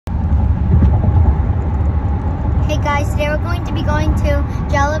guys, today we're going to be going to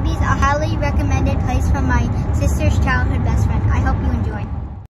Jollibee's, a highly recommended place from my sister's childhood best friend. I hope you enjoy.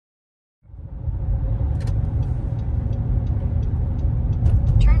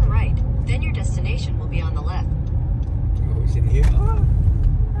 Turn right, then your destination will be on the left. Oh, it's in here. Oh.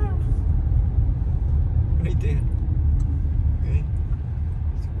 Right there. Okay.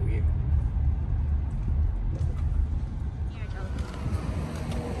 It's weird.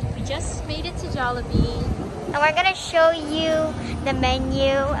 We just made it to Jollibee. And we're going to show you the menu,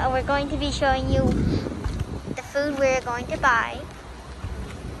 and we're going to be showing you the food we're going to buy.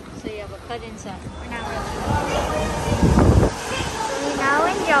 So you have a cut inside. We're not really. So we're now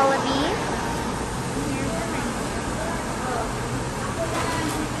in Jollibee. Here's the menu.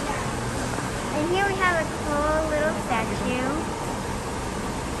 And here we have a cool little statue.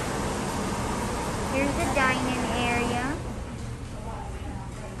 Here's the dining area.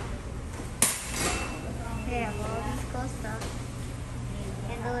 They have all this cool stuff.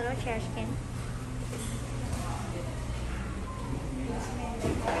 And the little trash can.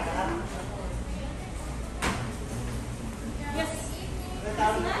 Yes.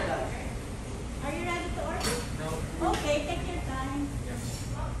 Are you ready to order? No. Okay, take your time.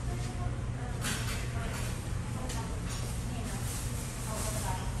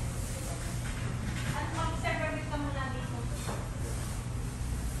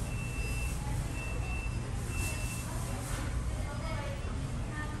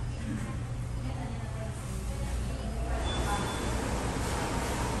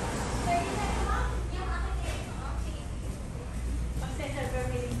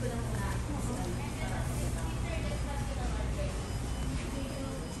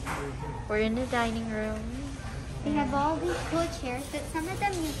 We're in the dining room. They have all these cool chairs, but some of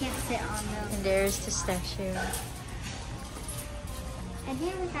them you can't sit on them. And there's the statue. And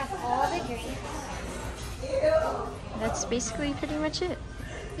here we have all the drinks. That's basically pretty much it.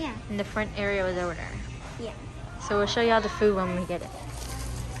 Yeah. In the front area was over there. Yeah. So we'll show y'all the food when we get it.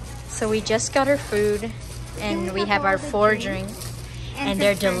 So we just got our food, and we have our 4 drinks. And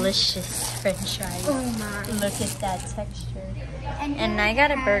they're delicious French fries. Oh my. Look at that texture. And And I got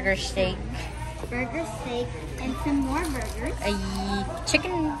a burger steak. Burger steak and some more burgers. A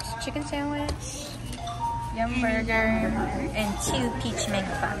chicken sandwich, YumBurger, and 2 peach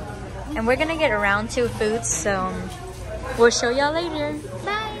mango pie. And we're gonna get around 2 foods, so we'll show y'all later.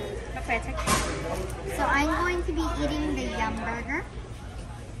 Bye. Okay, So I'm going to be eating the YumBurger.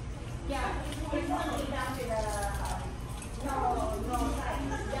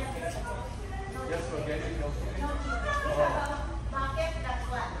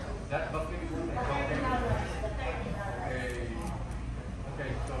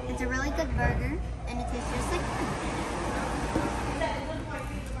 It's a really good burger, and it tastes just like food.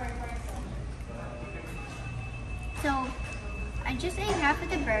 So, I just ate half of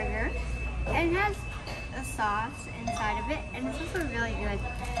the burger, and it has a sauce inside of it, and it's also really good.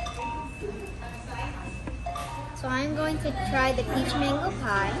 So I'm going to try the peach mango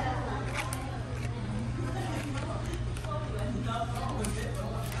pie.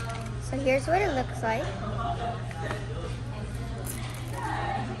 So here's what it looks like.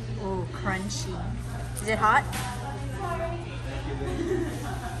 Ooh, crunchy. Is it hot?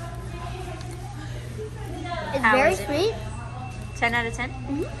 It's How very is it? sweet. 10 out of 10?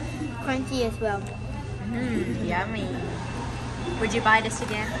 Crunchy as well. Mmm, yummy. Would you buy this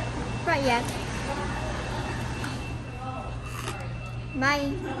again? Right, yes.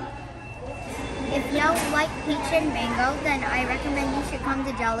 Bye. If you don't like peach and mango, then I recommend you should come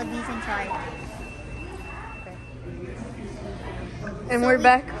to Jollibee's and try it. And we're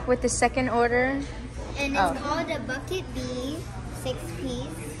back with the second order. And it's called a Bucket B 6-piece.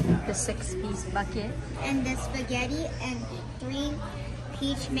 The 6-piece bucket. And the spaghetti and 3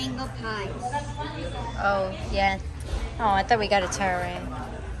 peach mango pies. Oh, yeah. Oh, I thought we got a turn.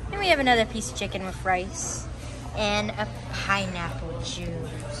 And we have another piece of chicken with rice. And a pineapple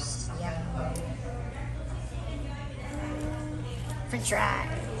juice. Yum. French fries.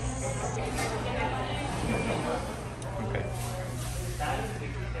 Okay.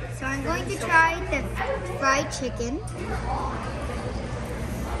 So I'm going to try the fried chicken.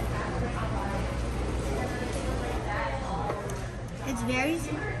 It's very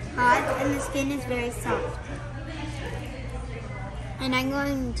hot and the skin is very soft. And I'm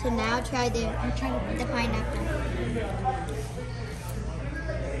going to now try the pineapple.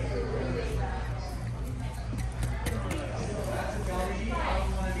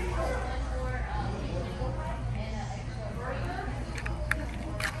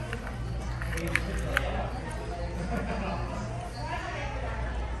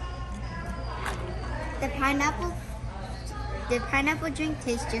 The pineapple The pineapple drink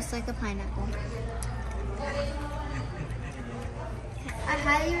tastes just like a pineapple. I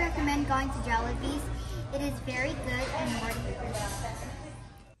highly recommend going to Jollibee's. It is very good and worth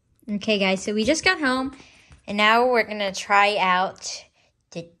it. Okay, guys, so we just got home, and now we're gonna try out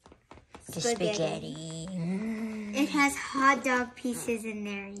the spaghetti. It has hot dog pieces in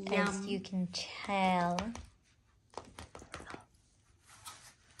there. Yum. As you can tell.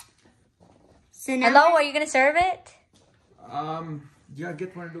 So now Hello, are you gonna serve it? Yeah,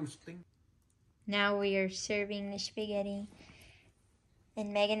 get one of those things. Now we are serving the spaghetti,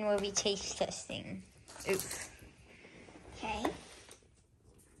 and Megan will be taste testing. Oops. Okay.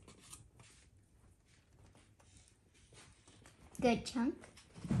 Good chunk.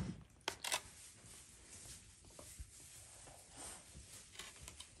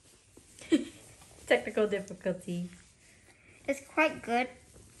 Technical difficulty. It's quite good.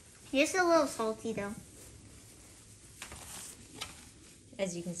 Just a little salty though.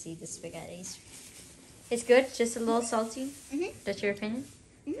 As you can see, the spaghettis. It's good, just a little salty. Mhm. That's your opinion?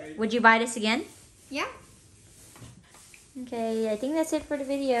 Mhm. Would you buy this again? Yeah. Okay, I think that's it for the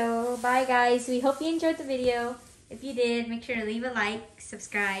video. Bye, guys. We hope you enjoyed the video. If you did, make sure to leave a like,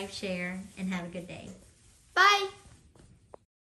 subscribe, share, and have a good day. Bye.